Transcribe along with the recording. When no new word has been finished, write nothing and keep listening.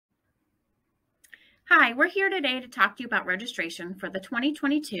Hi, we're here today to talk to you about registration for the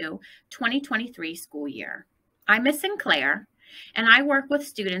 2022-2023 school year. I'm Miss Sinclair, and I work with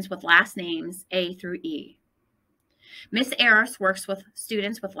students with last names A through E. Miss Eris works with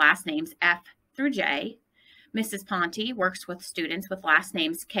students with last names F through J. Mrs. Ponte works with students with last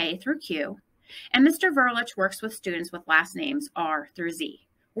names K through Q. And Mr. Verlich works with students with last names R through Z.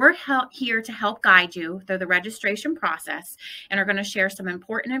 We're here to help guide you through the registration process and are going to share some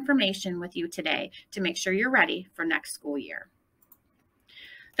important information with you today to make sure you're ready for next school year.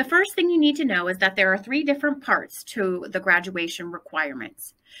 The first thing you need to know is that there are 3 different parts to the graduation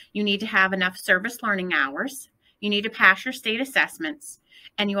requirements. You need to have enough service learning hours, you need to pass your state assessments,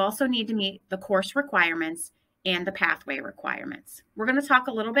 and you also need to meet the course requirements and the pathway requirements. We're going to talk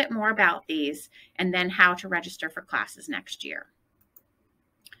a little bit more about these and then how to register for classes next year.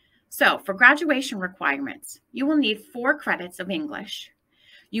 So for graduation requirements, you will need 4 credits of English.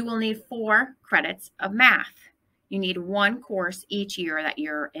 You will need 4 credits of math. You need 1 course each year that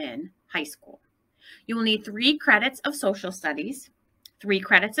you're in high school. You will need 3 credits of social studies, 3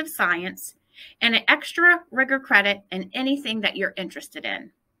 credits of science, and an extra rigor credit in anything that you're interested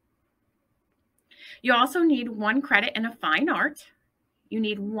in. You also need 1 credit in a fine art. You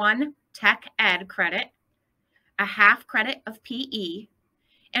need 1 tech ed credit, a half credit of PE,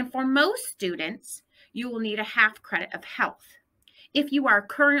 and for most students, you will need a half credit of health. If you are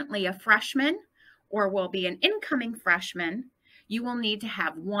currently a freshman or will be an incoming freshman, you will need to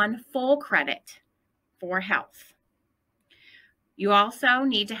have 1 full credit for health. You also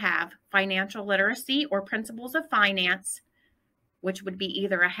need to have financial literacy or principles of finance, which would be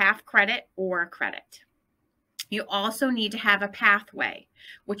either a half credit or a credit. You also need to have a pathway,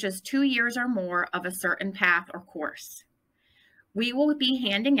 which is 2 years or more of a certain path or course. We will be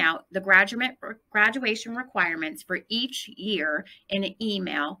handing out the graduation requirements for each year in an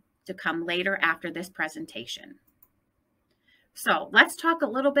email to come later after this presentation. So let's talk a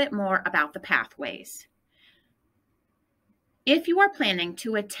little bit more about the pathways. If you are planning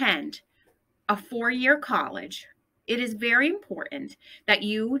to attend a 4-year college, it is very important that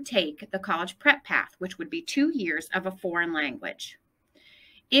you take the college prep path, which would be 2 years of a foreign language.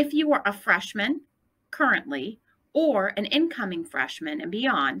 If you are a freshman currently, or an incoming freshman and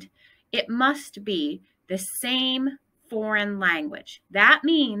beyond, it must be the same foreign language. That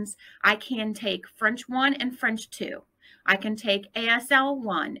means I can take French 1 and French 2. I can take ASL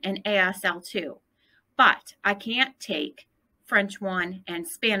 1 and ASL 2, but I can't take French 1 and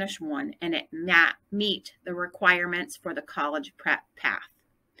Spanish 1 and it not meet the requirements for the college prep path.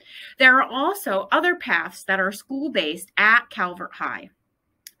 There are also other paths that are school-based at Calvert High.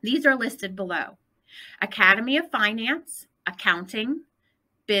 These are listed below. Academy of Finance, Accounting,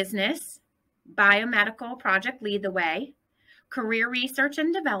 Business, Biomedical Project Lead the Way, Career Research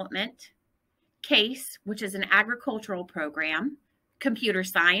and Development, CASE, which is an agricultural program, Computer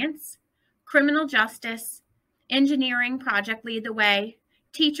Science, Criminal Justice, Engineering Project Lead the Way,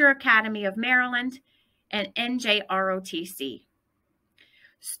 Teacher Academy of Maryland, and NJROTC.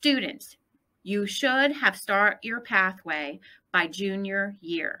 Students, you should have started your pathway by junior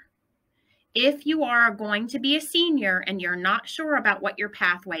year. If you are going to be a senior and you're not sure about what your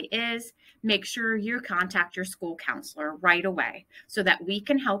pathway is, make sure you contact your school counselor right away so that we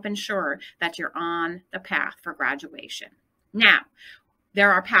can help ensure that you're on the path for graduation. Now,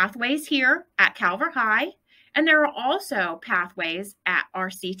 there are pathways here at Calvert High, and there are also pathways at our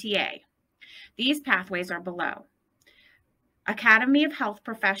CTA. These pathways are below. Academy of Health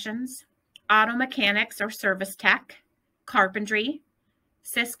Professions, Auto Mechanics or Service Tech, Carpentry,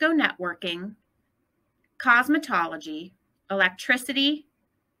 Cisco Networking, Cosmetology, Electricity,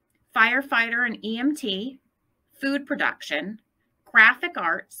 Firefighter and EMT, Food Production, Graphic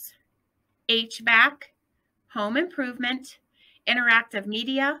Arts, HVAC, Home Improvement, Interactive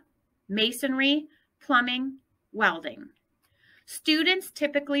Media, Masonry, Plumbing, Welding. Students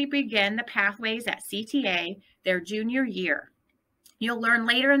typically begin the pathways at CTA their junior year. You'll learn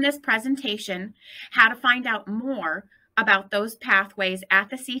later in this presentation how to find out more about those pathways at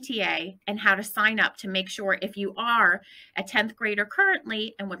the CTA and how to sign up to make sure if you are a 10th grader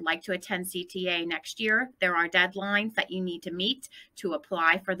currently and would like to attend CTA next year, there are deadlines that you need to meet to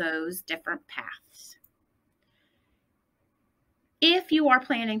apply for those different paths. If you are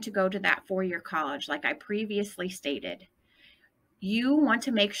planning to go to that 4-year college, like I previously stated, you want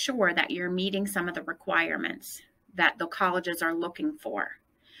to make sure that you're meeting some of the requirements that the colleges are looking for.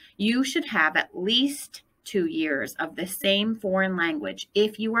 You should have at least 2 years of the same foreign language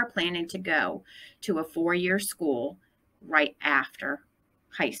if you are planning to go to a 4-year school right after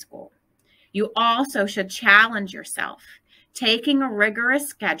high school. You also should challenge yourself, taking a rigorous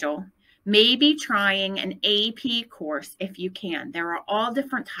schedule Maybe trying an AP course if you can. There are all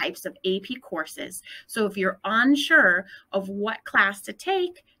different types of AP courses. So if you're unsure of what class to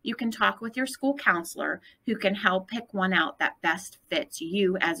take, you can talk with your school counselor who can help pick one out that best fits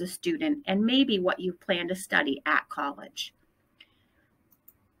you as a student and maybe what you plan to study at college.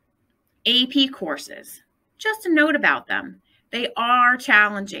 AP courses. Just a note about them. They are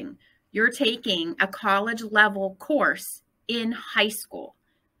challenging. You're taking a college level course in high school,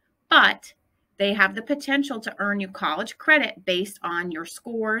 but they have the potential to earn you college credit based on your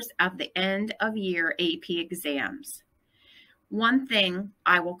scores of the end of year AP exams. One thing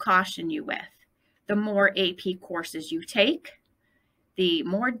I will caution you with, the more AP courses you take, the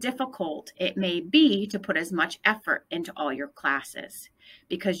more difficult it may be to put as much effort into all your classes,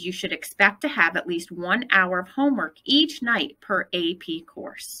 because you should expect to have at least 1 hour of homework each night per AP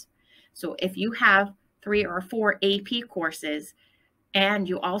course. So if you have 3 or 4 AP courses and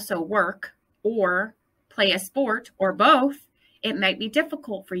you also work or play a sport or both, it might be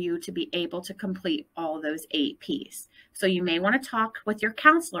difficult for you to be able to complete all those APs. So you may want to talk with your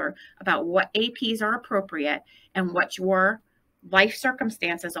counselor about what APs are appropriate and what your life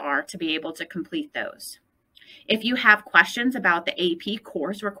circumstances are to be able to complete those. If you have questions about the AP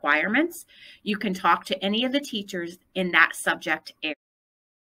course requirements, you can talk to any of the teachers in that subject area.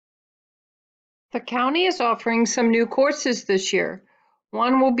 The county is offering some new courses this year.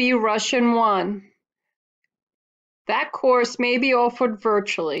 One will be Russian 1. That course may be offered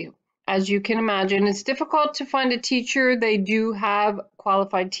virtually. As you can imagine, it's difficult to find a teacher. They do have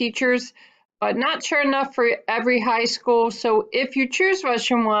qualified teachers, but not sure enough for every high school. So if you choose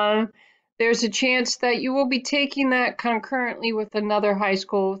Russian 1, there's a chance that you will be taking that concurrently with another high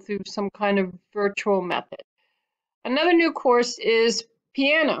school through some kind of virtual method. Another new course is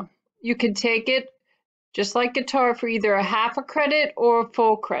piano. You can take it just like guitar for either a half a credit or a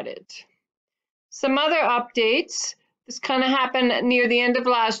full credit. Some other updates. This kind of happened near the end of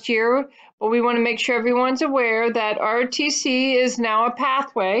last year, but we want to make sure everyone's aware that ROTC is now a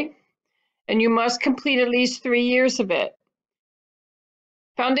pathway, and you must complete at least 3 years of it.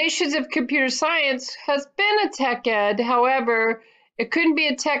 Foundations of Computer Science has been a tech ed. However, it couldn't be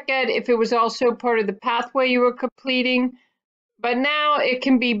a tech ed if it was also part of the pathway you were completing. But now it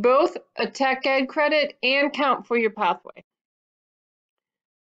can be both a tech ed credit and count for your pathway.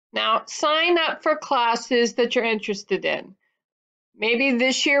 Now, sign up for classes that you're interested in. Maybe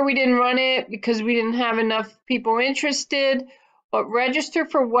this year we didn't run it because we didn't have enough people interested, but register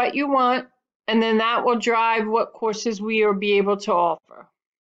for what you want, and then that will drive what courses we will be able to offer.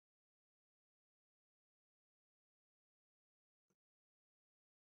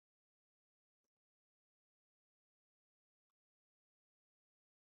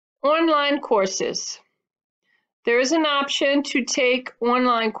 Online courses. There is an option to take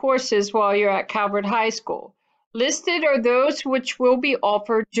online courses while you're at Calvert High School. Listed are those which will be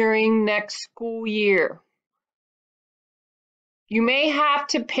offered during next school year. You may have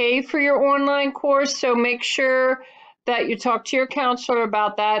to pay for your online course, so make sure that you talk to your counselor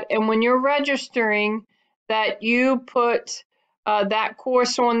about that. And when you're registering, that you put that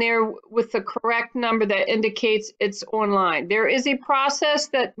course on there with the correct number that indicates it's online. There is a process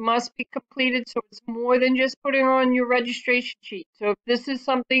that must be completed, so it's more than just putting on your registration sheet. So if this is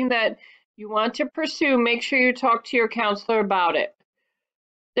something that you want to pursue, make sure you talk to your counselor about it.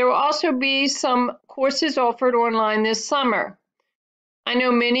 There will also be some courses offered online this summer. I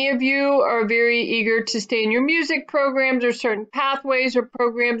know many of you are very eager to stay in your music programs or certain pathways or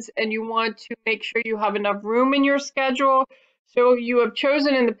programs, and you want to make sure you have enough room in your schedule. So you have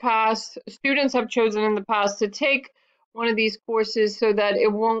chosen in the past, students have chosen in the past to take one of these courses so that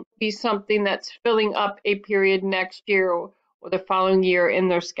it won't be something that's filling up a period next year or the following year in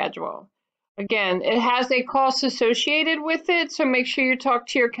their schedule. Again, it has a cost associated with it, so make sure you talk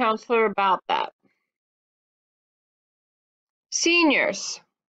to your counselor about that. Seniors.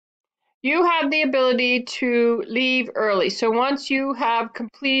 You have the ability to leave early. So once you have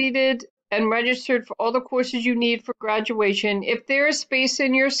completed and registered for all the courses you need for graduation, if there is space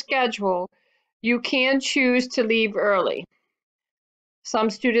in your schedule, you can choose to leave early. Some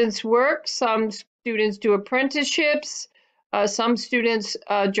students work, some students do apprenticeships, some students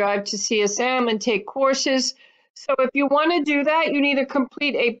drive to CSM and take courses. So if you want to do that, you need to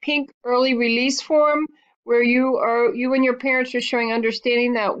complete a pink early release form where you and your parents are showing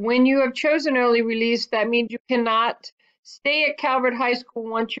understanding that when you have chosen early release, that means you cannot stay at Calvert High School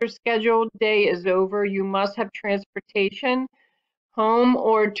once your scheduled day is over. You must have transportation home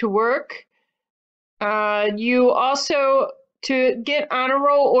or to work. You also, to get honor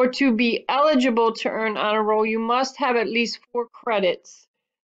roll or to be eligible to earn honor roll, you must have at least 4 credits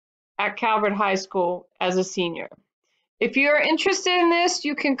at Calvert High School as a senior. If you're interested in this,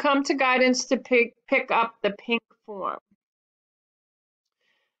 you can come to guidance to pick up the pink form.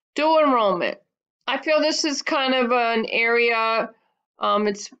 Dual enrollment. I feel this is kind of an area,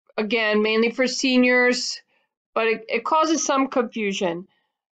 it's again mainly for seniors, but it causes some confusion.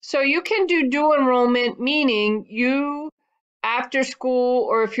 So you can do dual enrollment, meaning you, after school,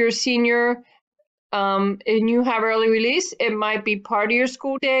 or if you're a senior and you have early release, it might be part of your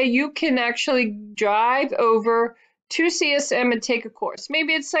school day. You can actually drive over to CSM and take a course.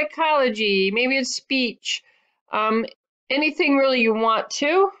 Maybe it's psychology, maybe it's speech, anything really you want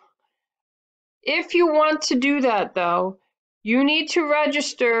to. If you want to do that, though, you need to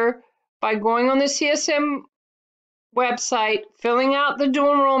register by going on the CSM website, filling out the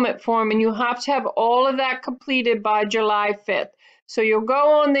dual enrollment form, and you have to have all of that completed by July 5th. So you'll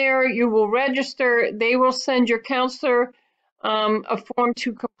go on there, you will register, they will send your counselor a form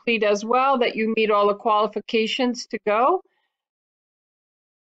to complete as well, that you meet all the qualifications to go.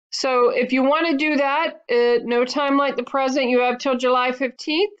 So if you want to do that, no time like the present, you have till July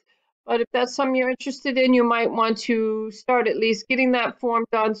 15th. But if that's something you're interested in, you might want to start at least getting that form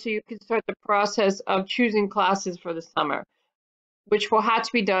done so you can start the process of choosing classes for the summer, which will have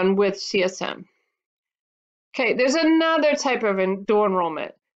to be done with CSM. Okay, there's another type of dual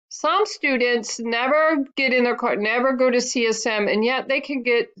enrollment. Some students never get in their car, never go to CSM, and yet they can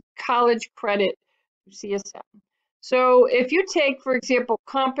get college credit through CSM. So if you take, for example,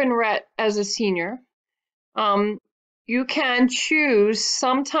 Comp and Ret as a senior, you can choose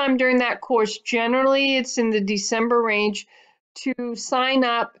sometime during that course, generally it's in the December range, to sign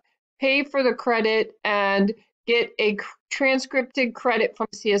up, pay for the credit, and get a transcripted credit from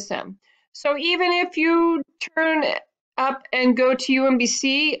CSM. So even if you turn up and go to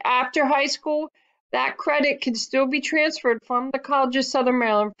UMBC after high school, that credit can still be transferred from the College of Southern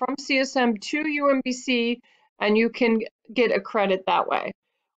Maryland, from CSM to UMBC, and you can get a credit that way.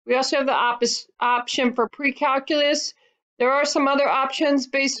 We also have the option for pre-calculus. There are some other options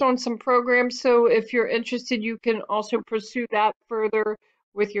based on some programs, so if you're interested, you can also pursue that further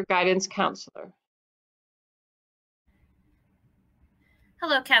with your guidance counselor.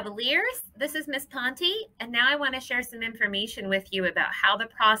 Hello, Cavaliers. This is Miss Ponte, and now I want to share some information with you about how the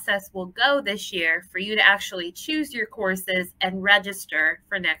process will go this year for you to actually choose your courses and register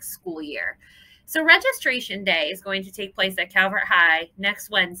for next school year. So registration day is going to take place at Calvert High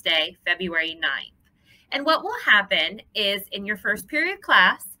next Wednesday, February 9th. And what will happen is in your first period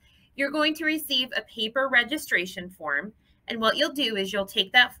class, you're going to receive a paper registration form. And what you'll do is you'll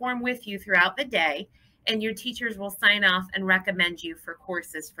take that form with you throughout the day, and your teachers will sign off and recommend you for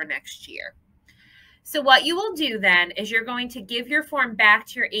courses for next year. So what you will do then is you're going to give your form back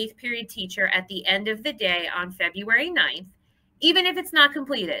to your 8th period teacher at the end of the day on February 9th, even if it's not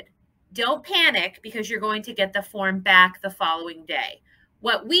completed. Don't panic because you're going to get the form back the following day.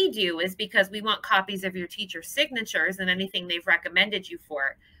 What we do is, because we want copies of your teacher's signatures and anything they've recommended you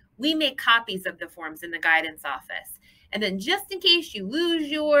for, we make copies of the forms in the guidance office. And then just in case you lose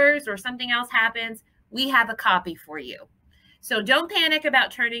yours or something else happens, we have a copy for you. So don't panic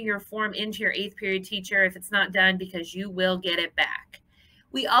about turning your form into your 8th period teacher if it's not done, because you will get it back.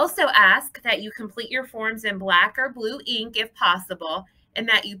 We also ask that you complete your forms in black or blue ink if possible, and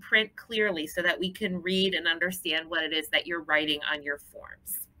that you print clearly so that we can read and understand what it is that you're writing on your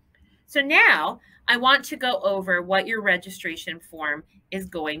forms. So now I want to go over what your registration form is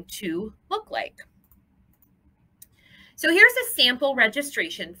going to look like. So here's a sample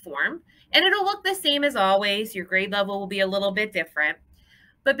registration form, and it'll look the same as always. Your grade level will be a little bit different.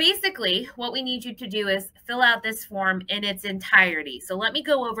 But basically, what we need you to do is fill out this form in its entirety. So let me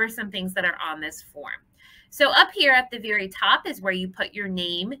go over some things that are on this form. So up here at the very top is where you put your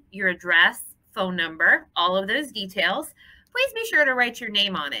name, your address, phone number, all of those details. Please be sure to write your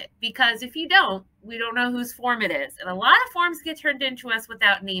name on it, because if you don't, we don't know whose form it is. And a lot of forms get turned into us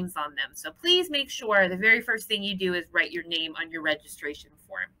without names on them. So please make sure the very first thing you do is write your name on your registration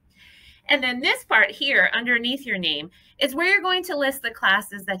form. And then this part here underneath your name is where you're going to list the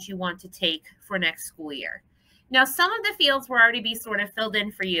classes that you want to take for next school year. Now, some of the fields will already be sort of filled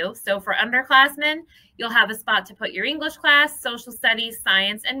in for you. So for underclassmen, you'll have a spot to put your English class, social studies,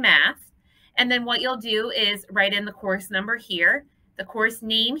 science, and math. And then what you'll do is write in the course number here, the course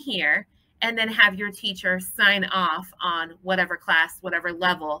name here, and then have your teacher sign off on whatever class, whatever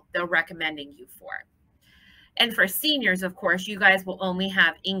level they're recommending you for. And for seniors, of course, you guys will only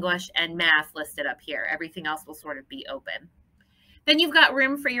have English and math listed up here. Everything else will sort of be open. Then you've got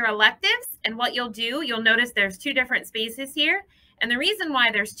room for your electives, and what you'll do, you'll notice there's two different spaces here, And the reason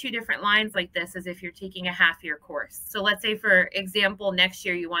why there's two different lines like this is if you're taking a half-year course. So let's say, for example, next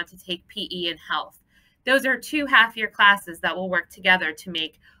year you want to take PE and health. Those are two half-year classes that will work together to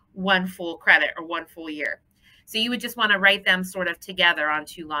make one full credit or one full year. So you would just want to write them sort of together on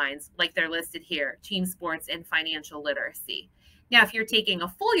two lines like they're listed here: team sports and financial literacy. Now, if you're taking a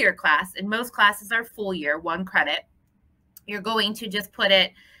full year class, and most classes are full year, one credit, you're going to just put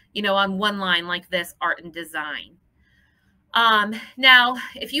it, on one line like this: art and design. Now,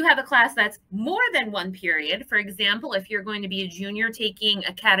 if you have a class that's more than one period, for example, if you're going to be a junior taking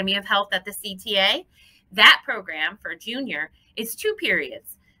Academy of Health at the CTA, that program for junior is 2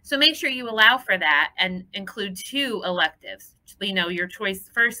 periods. So make sure you allow for that and include 2 electives. Your choice,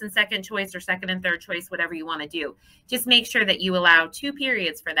 first and second choice, or second and third choice, whatever you want to do. Just make sure that you allow 2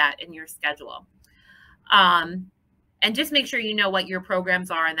 periods for that in your schedule. And just make sure you know what your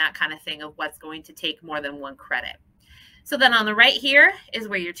programs are and that kind of thing, of what's going to take more than 1 credit. So then on the right here is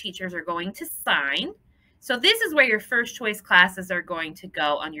where your teachers are going to sign. So this is where your first choice classes are going to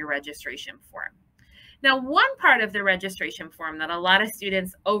go on your registration form. Now, one part of the registration form that a lot of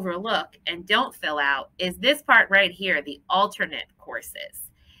students overlook and don't fill out is this part right here, the alternate courses.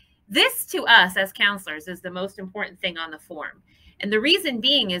 This, to us as counselors, is the most important thing on the form. And the reason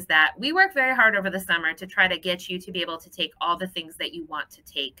being is that we work very hard over the summer to try to get you to be able to take all the things that you want to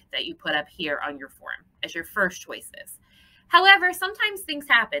take that you put up here on your form as your first choices. However, sometimes things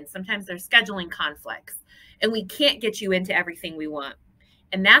happen. Sometimes there's scheduling conflicts, and we can't get you into everything we want.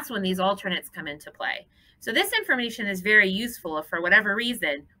 And that's when these alternates come into play. So this information is very useful if, for whatever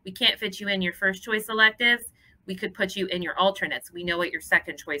reason, we can't fit you in your first choice electives. We could put you in your alternates. We know what your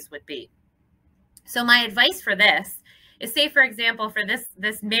second choice would be. So my advice for this is, say, for example, for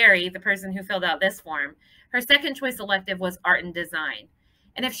this Mary, the person who filled out this form, her second choice elective was art and design.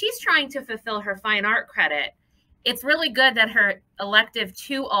 And if she's trying to fulfill her fine art credit, it's really good that her elective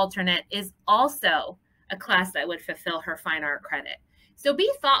 2 alternate is also a class that would fulfill her fine art credit. So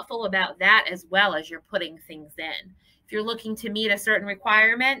be thoughtful about that as well as you're putting things in. If you're looking to meet a certain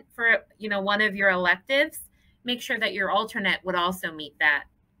requirement for, one of your electives, make sure that your alternate would also meet that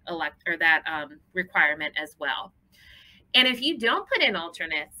requirement as well. And if you don't put in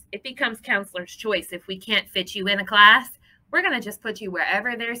alternates, it becomes counselor's choice. If we can't fit you in a class, we're going to just put you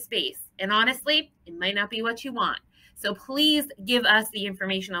wherever there's space. And honestly, it might not be what you want. So please give us the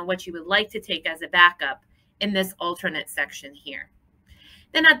information on what you would like to take as a backup in this alternate section here.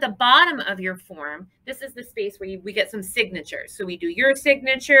 Then at the bottom of your form, this is the space where we get some signatures. So we do your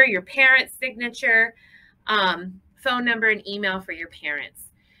signature, your parent's signature, phone number, and email for your parents.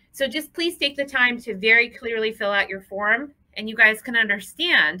 So just please take the time to very clearly fill out your form, and you guys can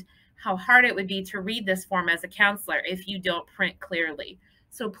understand how hard it would be to read this form as a counselor if you don't print clearly.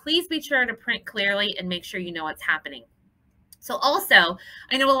 So please be sure to print clearly and make sure you know what's happening. So also,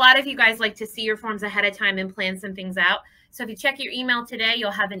 I know a lot of you guys like to see your forms ahead of time and plan some things out. So if you check your email today,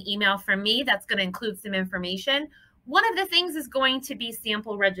 you'll have an email from me that's going to include some information. One of the things is going to be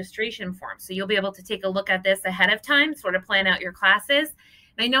sample registration forms. So you'll be able to take a look at this ahead of time, sort of plan out your classes.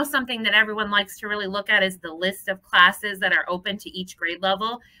 And I know something that everyone likes to really look at is the list of classes that are open to each grade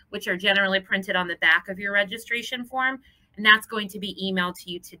level, which are generally printed on the back of your registration form. And that's going to be emailed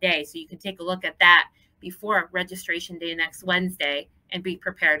to you today. So you can take a look at that before registration day next Wednesday and be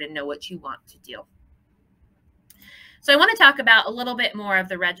prepared and know what you want to do. So I want to talk about a little bit more of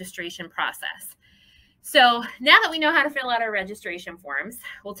the registration process. So now that we know how to fill out our registration forms,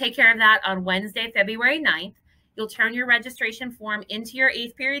 we'll take care of that on Wednesday, February 9th. You'll turn your registration form into your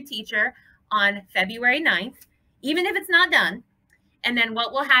 8th period teacher on February 9th, even if it's not done. And then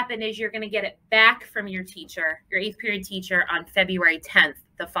what will happen is you're going to get it back from your teacher, your 8th period teacher, on February 10th,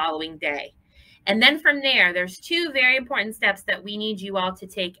 the following day. And then from there, there's 2 very important steps that we need you all to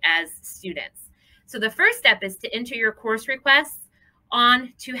take as students. So the first step is to enter your course requests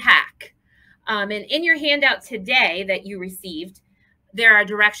on to Hack. And in your handout today that you received, there are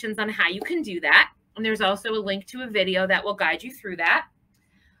directions on how you can do that. And there's also a link to a video that will guide you through that.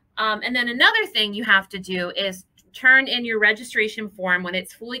 And then another thing you have to do is turn in your registration form when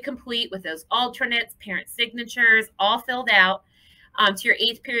it's fully complete with those alternates, parent signatures, all filled out, to your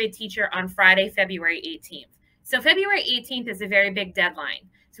 8th period teacher on Friday, February 18th. So February 18th is a very big deadline.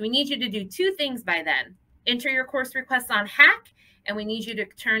 So we need you to do 2 things by then. Enter your course requests on Hack, and we need you to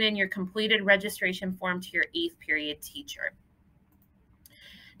turn in your completed registration form to your 8th period teacher.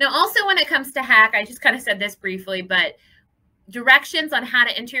 Now, also when it comes to Hack, I just kind of said this briefly, but Directions on how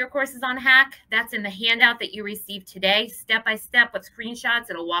to enter your courses on Hack, that's in the handout that you received today, step by step with screenshots.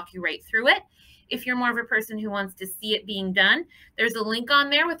 It'll walk you right through it. If you're more of a person who wants to see it being done, there's a link on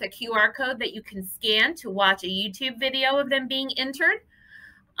there with a QR code that you can scan to watch a YouTube video of them being entered.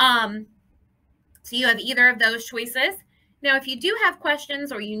 So you have either of those choices. Now, if you do have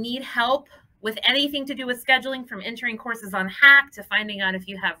questions or you need help with anything to do with scheduling, from entering courses on Hack to finding out if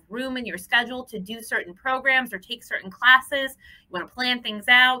you have room in your schedule to do certain programs or take certain classes, you want to plan things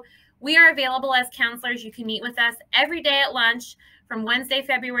out, we are available as counselors. You can meet with us every day at lunch from Wednesday,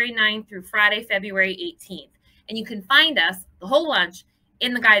 February 9th through Friday, February 18th. And you can find us the whole lunch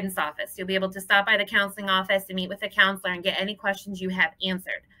in the guidance office. You'll be able to stop by the counseling office and meet with a counselor and get any questions you have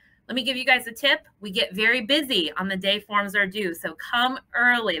answered. Let me give you guys a tip. We get very busy on the day forms are due, so come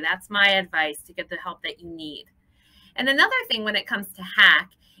early. That's my advice to get the help that you need. And another thing when it comes to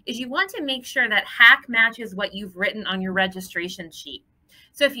Hack is you want to make sure that Hack matches what you've written on your registration sheet.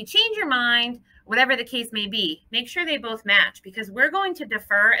 So if you change your mind, whatever the case may be, make sure they both match, because we're going to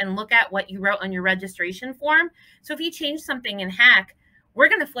defer and look at what you wrote on your registration form. So if you change something in Hack, we're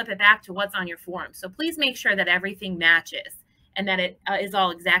going to flip it back to what's on your form. So please make sure that everything matches and that it is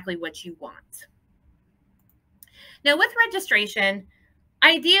all exactly what you want. Now with registration,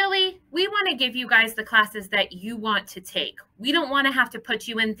 ideally, we want to give you guys the classes that you want to take. We don't want to have to put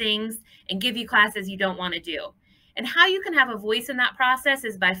you in things and give you classes you don't want to do. And how you can have a voice in that process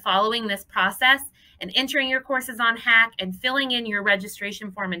is by following this process and entering your courses on Hack and filling in your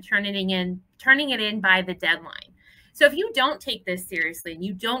registration form and turning it in by the deadline. So if you don't take this seriously and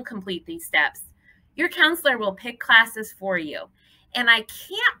you don't complete these steps, your counselor will pick classes for you. And I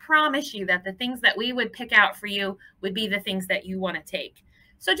can't promise you that the things that we would pick out for you would be the things that you want to take.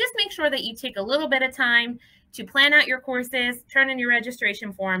 So just make sure that you take a little bit of time to plan out your courses, turn in your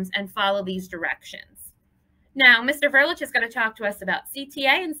registration forms, and follow these directions. Now, Mr. Verlich is going to talk to us about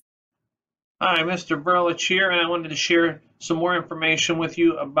CTA. Hi, Mr. Verlich here, and I wanted to share some more information with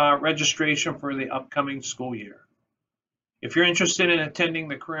you about registration for the upcoming school year. If you're interested in attending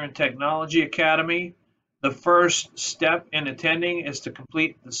the Career and Technology Academy, the first step in attending is to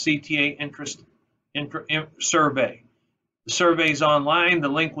complete the CTA interest survey. The survey is online. The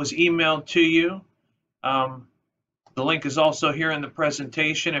link was emailed to you. The link is also here in the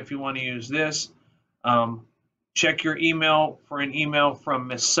presentation if you want to use this. Check your email for an email from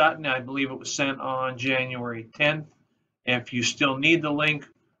Ms. Sutton. I believe it was sent on January 10th. If you still need the link,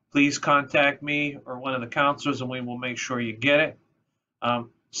 please contact me or one of the counselors and we will make sure you get it.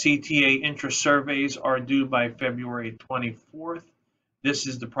 CTA interest surveys are due by February 24th. This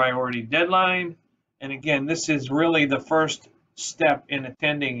is the priority deadline. And again, this is really the first step in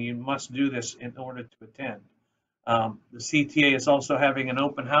attending. You must do this in order to attend. The CTA is also having an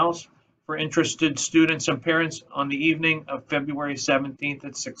open house for interested students and parents on the evening of February 17th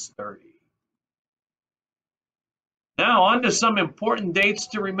at 6:30. Now on to some important dates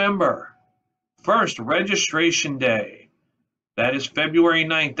to remember. First, registration day. That is February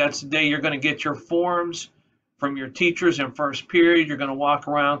 9th. That's the day you're going to get your forms from your teachers in first period. You're going to walk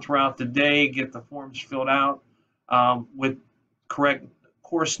around throughout the day, get the forms filled out with correct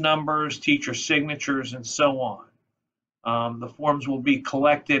course numbers, teacher signatures, and so on. The forms will be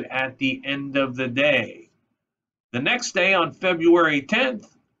collected at the end of the day. The next day, on February 10th,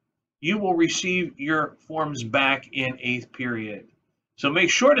 you will receive your forms back in 8th period. So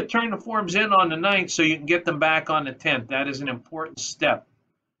make sure to turn the forms in on the 9th so you can get them back on the 10th. That is an important step.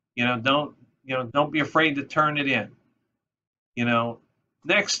 Don't be afraid to turn it in.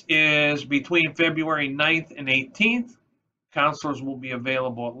 Next is between February 9th and 18th. Counselors will be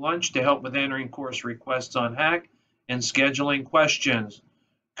available at lunch to help with entering course requests on Hack and scheduling questions.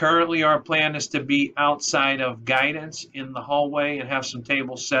 Currently, our plan is to be outside of guidance in the hallway and have some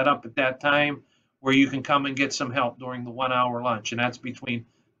tables set up at that time where you can come and get some help during the 1 hour lunch, and that's between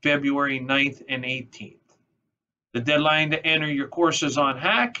February 9th and 18th. The deadline to enter your courses on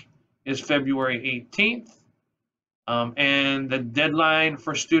Hack is February 18th, and the deadline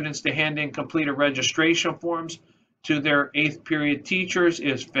for students to hand in completed registration forms to their 8th period teachers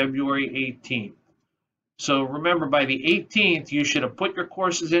is February 18th. So remember, by the 18th, you should have put your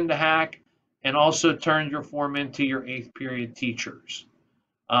courses into Hack and also turned your form into your 8th period teachers.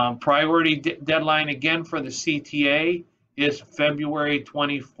 Priority deadline again for the CTA is February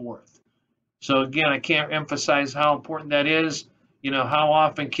 24th. So again, I can't emphasize how important that is. How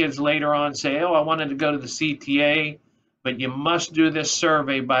often kids later on say, oh, I wanted to go to the CTA, but you must do this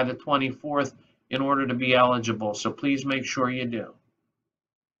survey by the 24th in order to be eligible. So please make sure you do.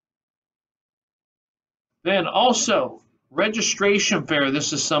 Then also, registration fair.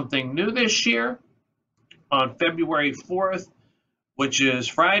 This is something new this year. On February 4th, which is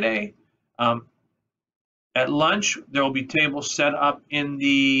Friday. At lunch, there will be tables set up in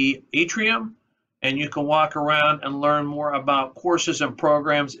the atrium, and you can walk around and learn more about courses and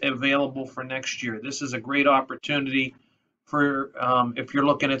programs available for next year. This is a great opportunity for if you're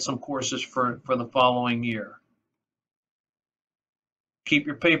looking at some courses for the following year. Keep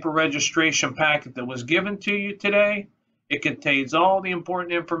your paper registration packet that was given to you today. It contains all the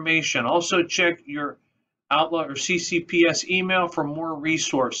important information. Also check your Outlook or CCPS email for more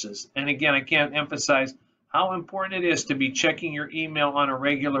resources. And again, I can't emphasize how important it is to be checking your email on a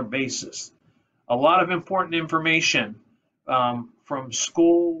regular basis. A lot of important information from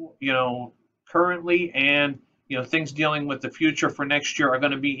school, currently, and things dealing with the future for next year are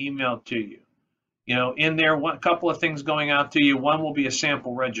going to be emailed to you. In there, a couple of things going out to you. One will be a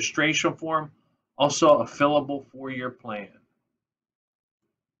sample registration form, also a fillable 4-year plan.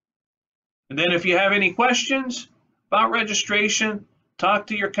 And then if you have any questions about registration, talk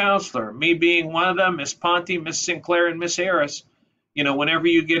to your counselor, me being one of them, Miss Ponte, Miss Sinclair, and Miss Harris. Whenever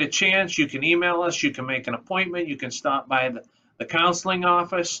you get a chance, you can email us, you can make an appointment, you can stop by the counseling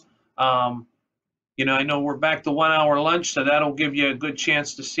office. I know we're back to 1 hour lunch, so that'll give you a good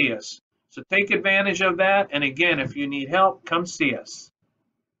chance to see us. So take advantage of that. And again, if you need help, come see us.